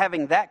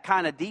having that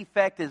kind of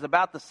defect is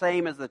about the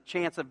same as the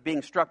chance of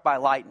being struck by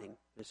lightning.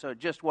 So it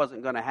just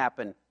wasn't going to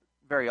happen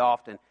very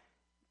often.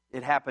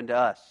 It happened to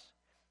us.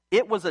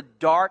 It was a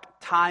dark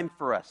time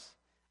for us.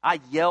 I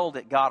yelled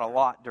at God a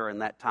lot during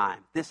that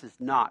time. This is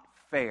not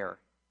fair.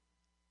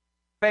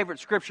 Favorite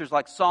scriptures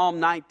like Psalm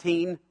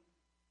 19,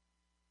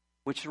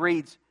 which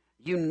reads,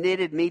 you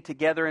knitted me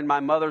together in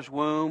my mother's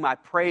womb. I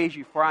praise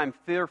you, for I am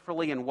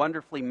fearfully and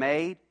wonderfully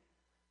made.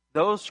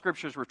 Those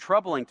scriptures were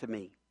troubling to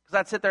me. Because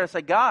I'd sit there and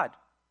say, God,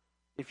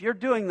 if you're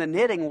doing the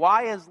knitting,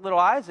 why is little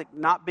Isaac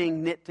not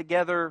being knit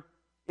together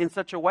in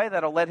such a way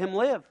that'll let him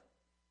live?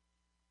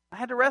 I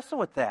had to wrestle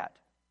with that.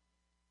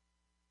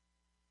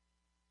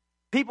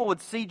 People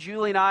would see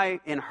Julie and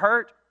I in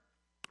hurt,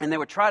 and they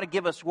would try to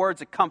give us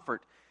words of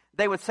comfort.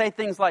 They would say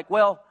things like,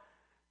 well,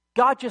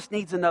 God just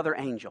needs another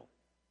angel.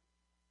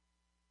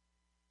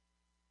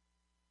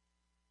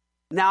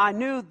 Now, I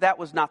knew that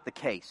was not the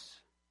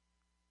case.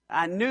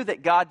 I knew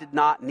that God did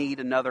not need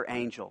another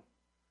angel.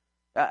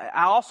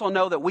 I also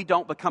know that we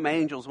don't become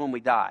angels when we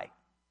die.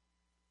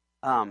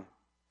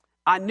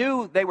 I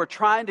knew they were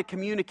trying to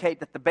communicate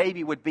that the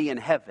baby would be in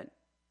heaven.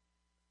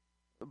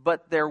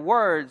 But their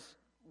words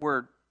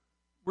were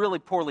really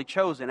poorly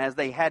chosen, as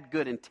they had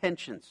good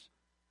intentions.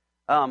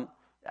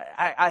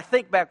 I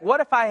think back, what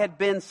if I had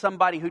been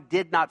somebody who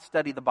did not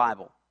study the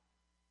Bible?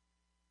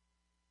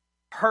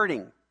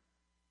 Hurting.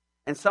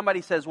 And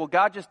somebody says, well,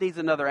 God just needs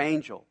another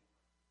angel.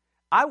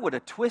 I would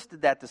have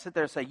twisted that to sit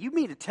there and say, you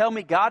mean to tell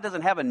me God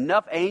doesn't have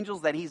enough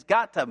angels that he's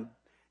got to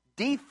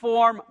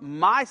deform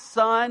my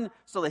son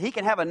so that he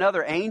can have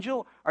another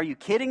angel? Are you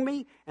kidding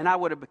me? And I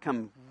would have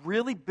become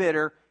really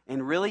bitter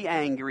and really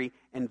angry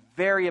and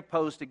very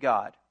opposed to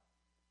God.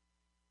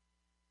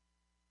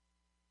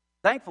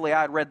 Thankfully,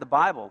 I had read the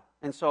Bible,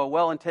 and so a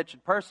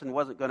well-intentioned person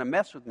wasn't going to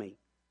mess with me.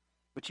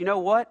 But you know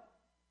what?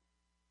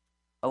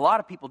 A lot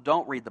of people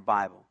don't read the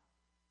Bible.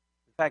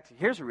 In fact,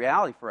 here's a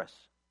reality for us.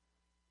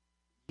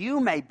 You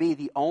may be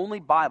the only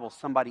Bible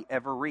somebody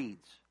ever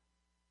reads.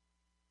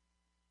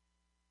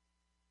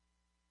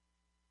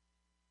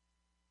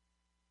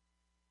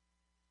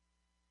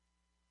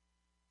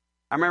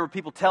 I remember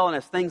people telling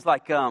us things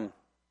like, you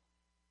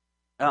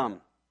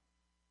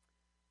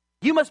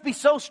must be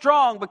so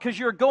strong because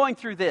you're going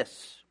through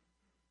this.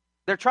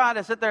 They're trying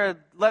to sit there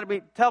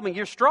and tell me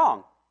you're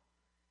strong.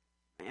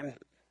 Man,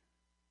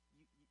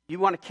 you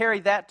want to carry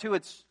that to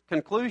its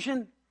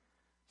conclusion?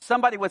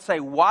 Somebody would say,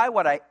 why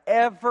would I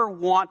ever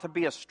want to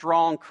be a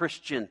strong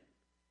Christian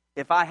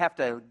if I have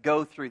to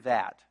go through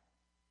that?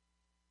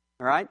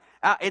 All right?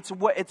 It's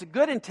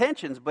good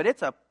intentions, but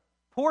it's a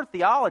poor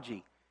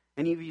theology.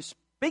 And if you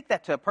speak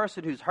that to a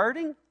person who's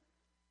hurting,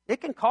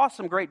 it can cause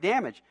some great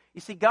damage.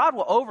 You see, God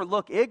will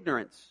overlook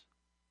ignorance,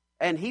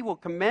 and He will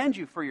commend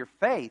you for your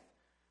faith.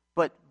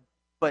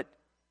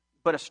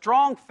 But a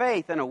strong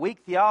faith and a weak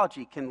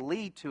theology can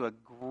lead to a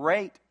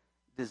great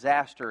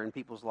disaster in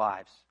people's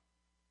lives.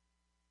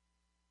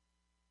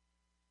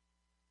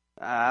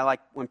 I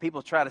like when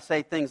people try to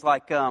say things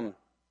like, God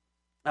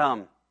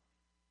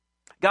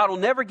will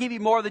never give you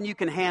more than you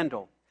can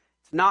handle.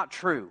 It's not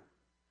true.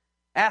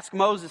 Ask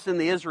Moses and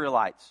the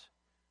Israelites.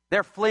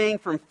 They're fleeing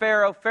from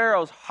Pharaoh.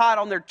 Pharaoh's hot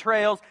on their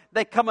trails.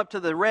 They come up to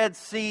the Red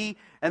Sea,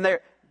 and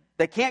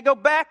they can't go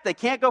back. They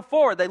can't go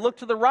forward. They look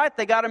to the right.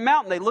 They got a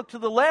mountain. They look to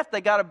the left.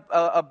 They got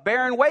a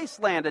barren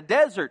wasteland, a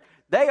desert.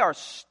 They are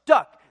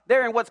stuck.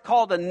 They're in what's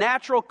called a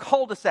natural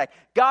cul-de-sac.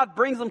 God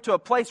brings them to a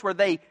place where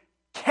they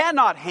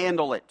cannot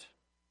handle it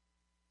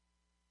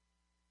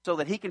so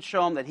that He can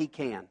show them that He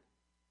can.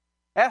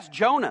 Ask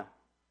Jonah.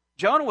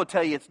 Jonah will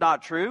tell you it's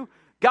not true.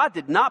 God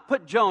did not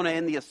put Jonah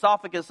in the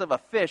esophagus of a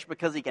fish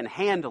because he can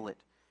handle it.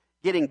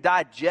 Getting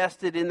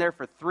digested in there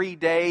for 3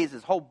 days.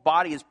 His whole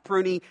body is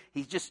pruny.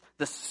 He's just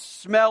the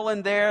smell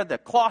in there, the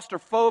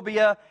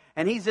claustrophobia.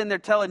 And he's in there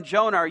telling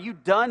Jonah, are you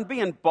done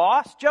being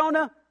boss,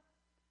 Jonah?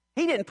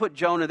 He didn't put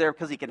Jonah there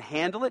because he can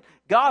handle it.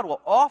 God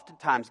will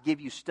oftentimes give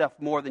you stuff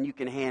more than you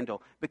can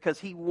handle because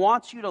He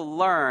wants you to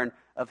learn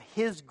of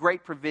His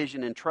great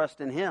provision and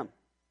trust in Him.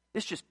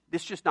 It's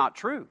just not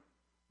true.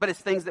 But it's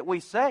things that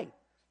we say.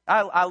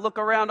 I look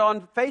around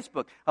on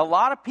Facebook. A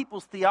lot of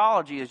people's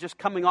theology is just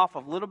coming off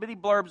of little bitty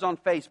blurbs on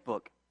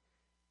Facebook.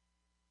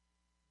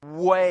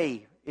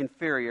 Way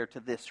inferior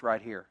to this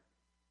right here.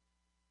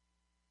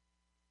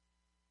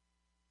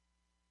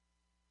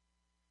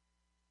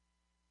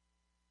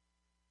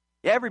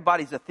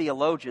 Everybody's a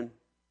theologian.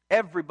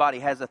 Everybody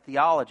has a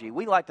theology.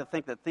 We like to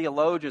think that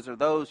theologians are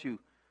those who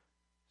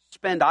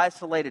spend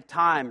isolated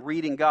time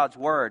reading God's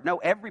Word. No,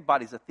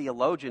 everybody's a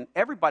theologian.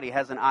 Everybody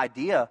has an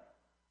idea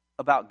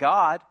about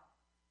God.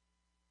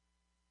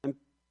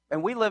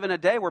 And we live in a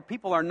day where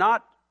people are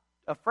not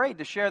afraid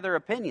to share their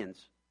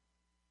opinions.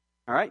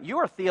 All right?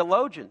 You're a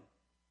theologian.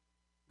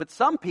 But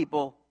some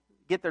people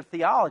get their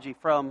theology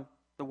from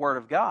the Word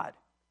of God.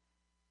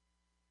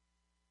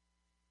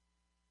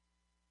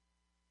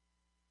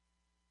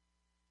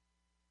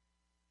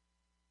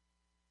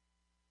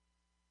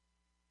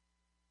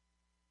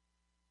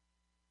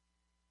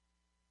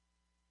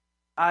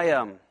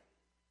 I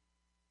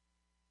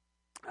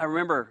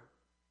remember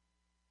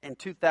in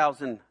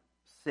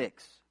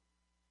 2006,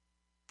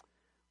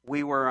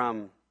 we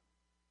were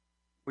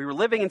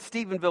living in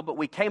Stephenville, but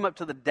we came up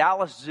to the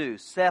Dallas Zoo.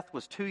 Seth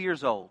was 2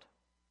 years old,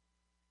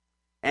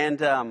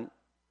 and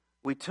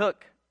we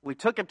took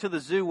him to the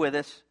zoo with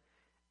us.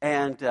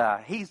 And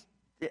he's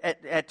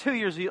at 2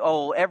 years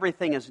old.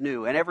 Everything is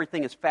new and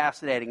everything is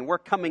fascinating. And we're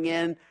coming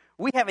in.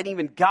 We haven't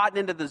even gotten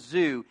into the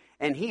zoo,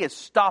 and he is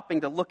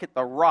stopping to look at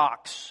the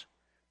rocks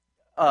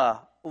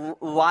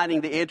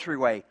lining the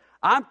entryway.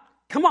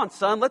 Come on,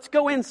 son, let's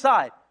go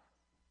inside.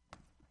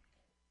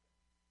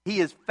 He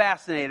is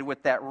fascinated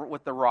with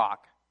the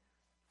rock.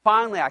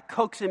 Finally, I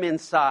coax him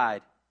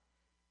inside.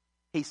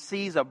 He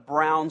sees a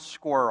brown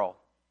squirrel.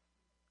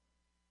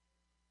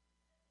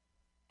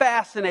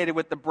 Fascinated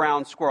with the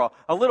brown squirrel.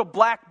 A little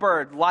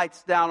blackbird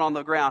lights down on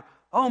the ground.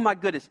 Oh my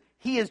goodness.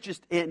 He is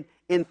just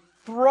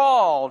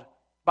enthralled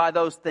by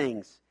those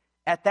things.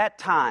 At that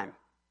time,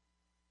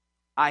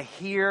 I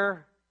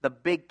hear the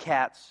big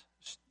cats,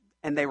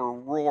 and they were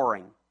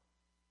roaring.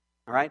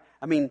 All right?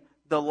 I mean,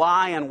 the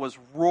lion was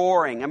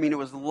roaring. I mean, it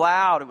was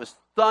loud. It was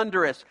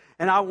thunderous.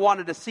 And I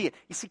wanted to see it.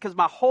 You see, because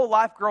my whole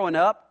life growing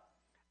up,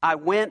 I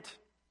would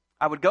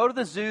go to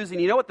the zoos, and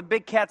you know what the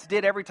big cats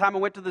did every time I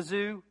went to the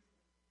zoo?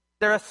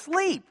 They're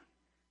asleep.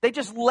 They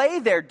just lay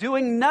there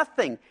doing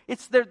nothing.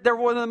 They're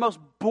one of the most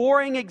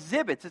boring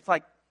exhibits. It's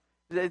like,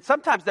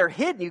 sometimes they're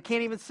hidden. You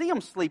can't even see them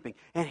sleeping.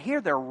 And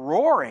here they're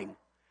roaring.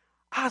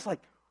 I was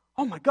like,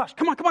 oh my gosh,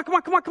 come on.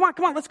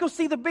 Let's go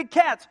see the big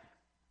cats.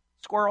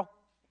 Squirrel.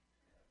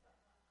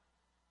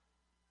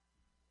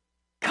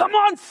 Come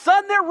on,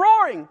 son, they're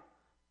roaring.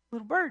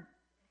 Little bird.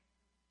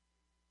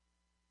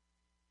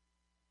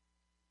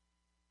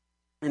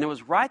 And it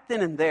was right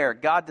then and there,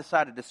 God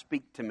decided to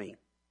speak to me.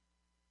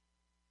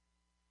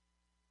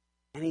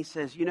 And he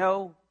says,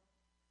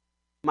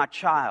 my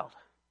child,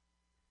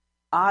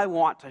 I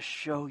want to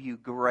show you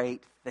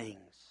great things.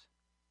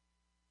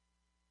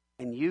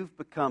 And you've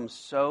become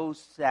so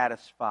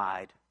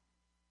satisfied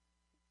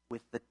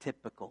with the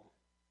typical.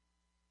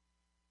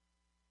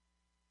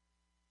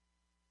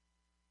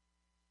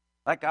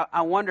 Like,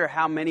 I wonder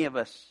how many of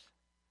us,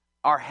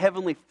 our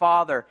Heavenly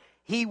Father,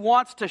 He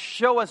wants to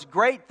show us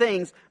great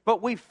things,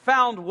 but we've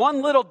found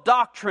one little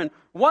doctrine,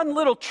 one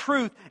little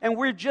truth, and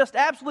we're just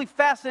absolutely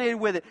fascinated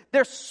with it.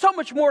 There's so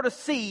much more to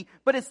see,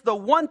 but it's the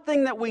one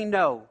thing that we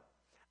know.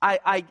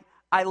 I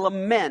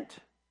lament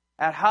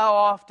at how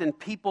often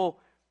people,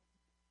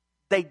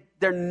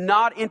 they're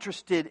not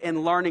interested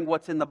in learning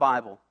what's in the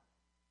Bible.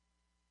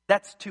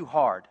 That's too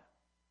hard. I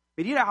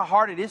mean, you know how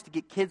hard it is to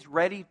get kids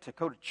ready to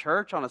go to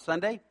church on a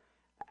Sunday?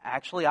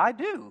 Actually, I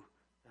do.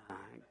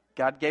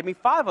 God gave me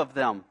 5 of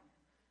them.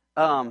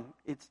 I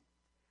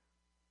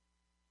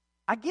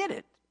get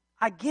it.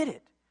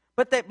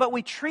 But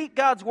we treat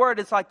God's Word,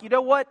 it's like, you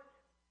know what?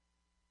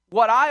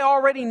 What I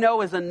already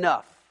know is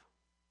enough.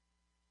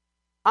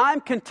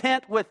 I'm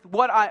content with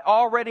what I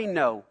already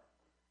know.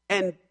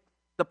 And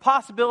the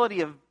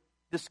possibility of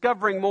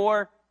discovering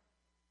more,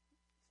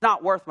 it's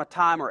not worth my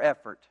time or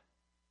effort.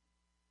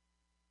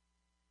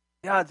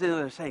 God's in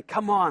there saying,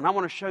 come on, I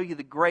want to show you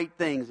the great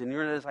things. And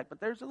you're just like,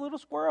 but there's a little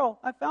squirrel.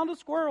 I found a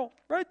squirrel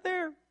right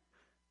there.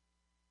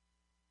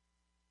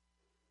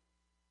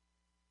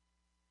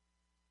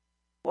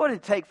 What would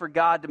it take for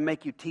God to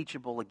make you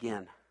teachable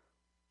again?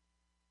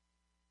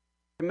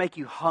 To make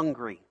you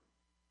hungry?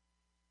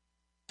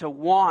 To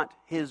want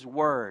His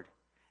Word?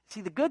 See,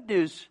 the good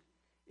news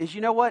is,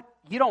 you know what?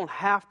 You don't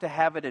have to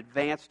have an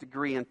advanced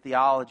degree in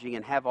theology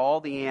and have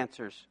all the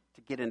answers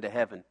to get into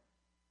heaven.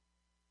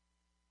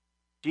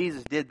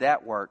 Jesus did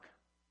that work.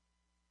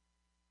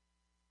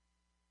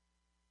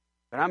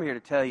 But I'm here to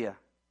tell you,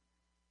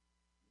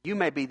 you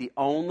may be the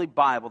only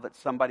Bible that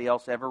somebody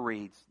else ever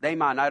reads. They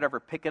might not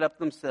ever pick it up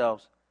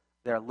themselves.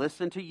 They'll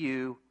listen to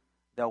you.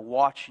 They'll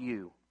watch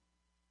you.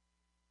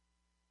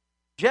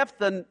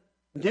 Jephthah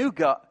knew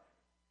God.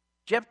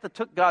 Jephthah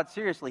took God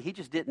seriously. He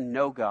just didn't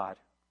know God.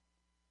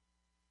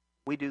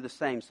 We do the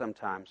same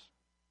sometimes.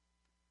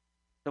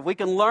 So if we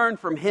can learn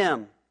from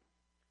him,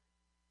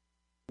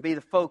 be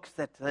the folks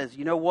that says,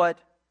 you know what?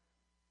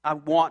 I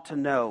want to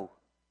know.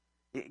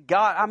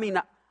 God,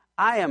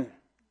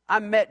 I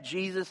met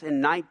Jesus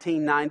in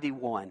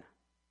 1991.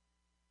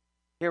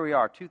 Here we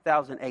are,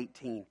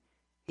 2018.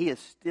 He is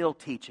still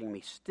teaching me,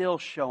 still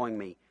showing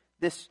me.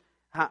 It's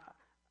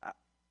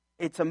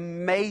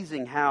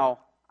amazing how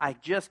I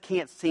just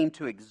can't seem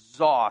to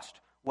exhaust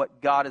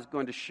what God is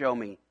going to show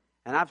me.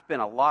 And I've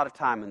spent a lot of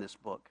time in this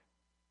book.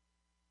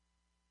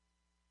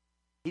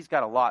 He's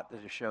got a lot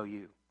to show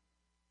you.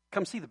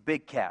 Come see the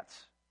big cats.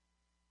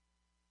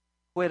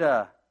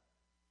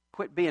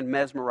 Quit being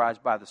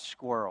mesmerized by the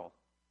squirrel.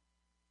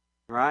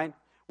 Right?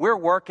 We're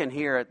working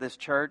here at this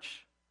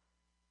church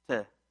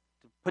to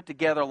put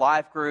together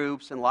life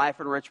groups and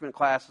life enrichment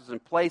classes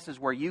and places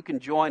where you can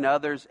join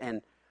others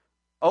and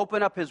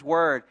open up His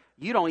Word.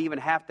 You don't even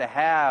have to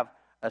have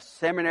a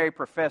seminary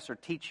professor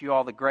teach you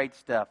all the great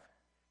stuff.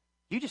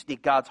 You just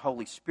need God's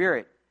Holy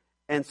Spirit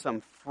and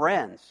some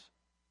friends.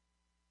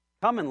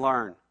 Come and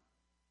learn.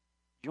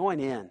 Join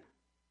in.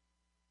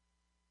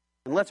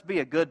 And let's be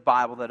a good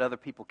Bible that other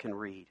people can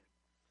read.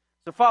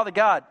 So, Father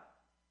God,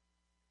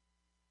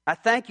 I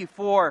thank you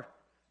for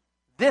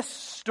this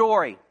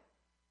story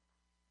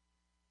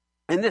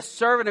and this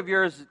servant of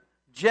yours,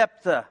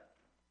 Jephthah.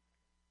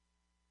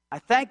 I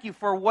thank you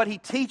for what he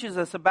teaches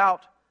us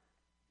about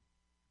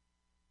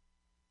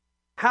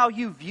how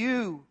you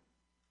view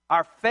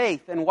our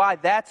faith and why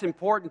that's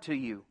important to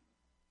you.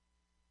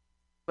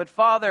 But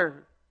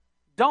Father,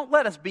 don't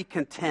let us be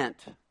content.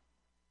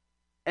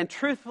 And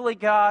truthfully,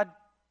 God,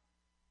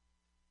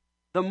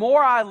 the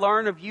more I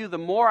learn of you, the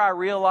more I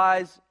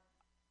realize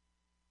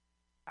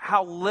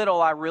how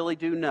little I really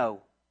do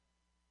know.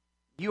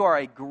 You are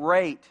a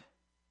great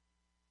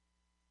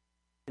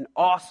and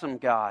awesome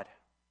God.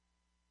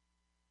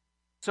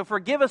 So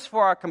forgive us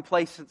for our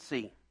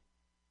complacency.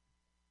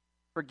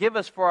 Forgive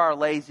us for our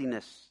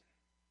laziness.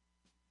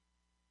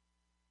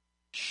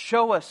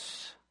 Show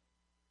us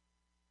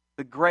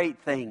the great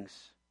things.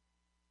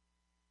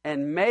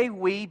 And may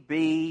we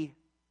be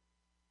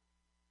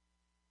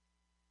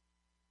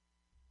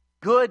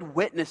good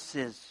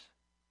witnesses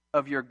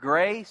of your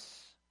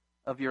grace,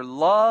 of your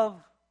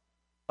love,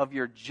 of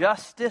your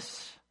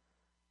justice,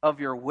 of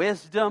your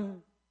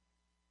wisdom.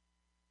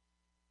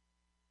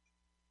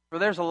 For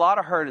there's a lot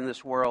of hurt in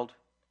this world,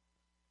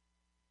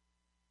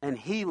 and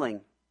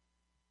healing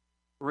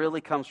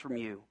really comes from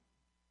you.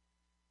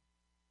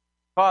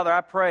 Father,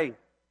 I pray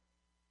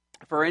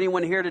for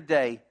anyone here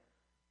today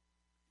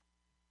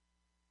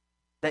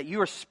that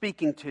you are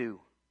speaking to,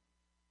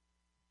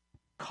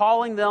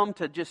 calling them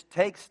to just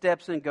take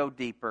steps and go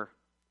deeper.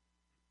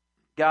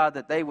 God,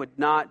 that they would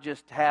not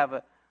just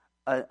have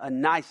a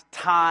nice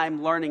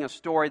time learning a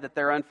story that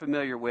they're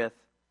unfamiliar with,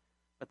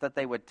 but that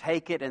they would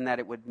take it and that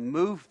it would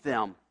move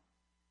them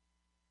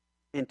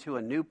into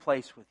a new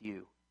place with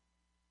you.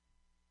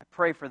 I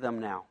pray for them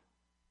now.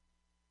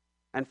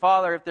 And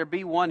Father, if there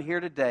be one here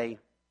today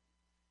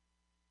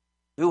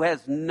who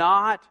has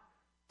not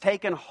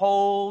taken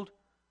hold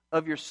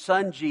of your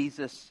Son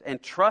Jesus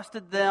and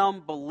trusted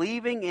them,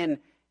 believing in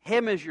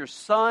Him as your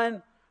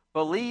Son,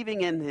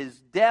 believing in His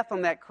death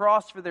on that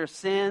cross for their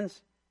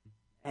sins,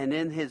 and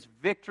in His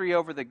victory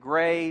over the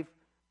grave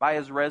by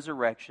His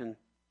resurrection,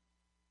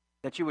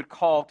 that you would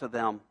call to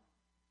them,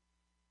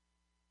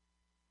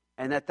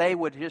 and that they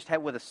would just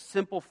have, with a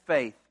simple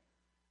faith,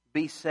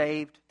 be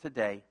saved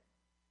today.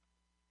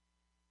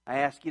 I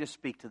ask you to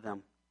speak to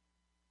them.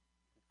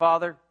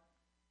 Father,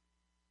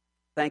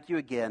 thank you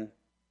again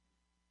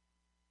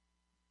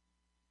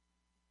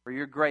for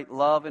your great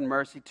love and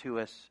mercy to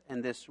us,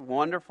 and this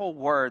wonderful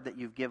word that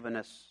you've given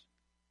us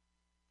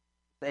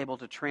is able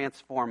to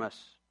transform us.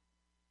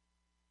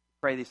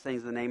 Pray these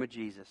things in the name of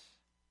Jesus.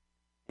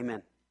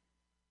 Amen.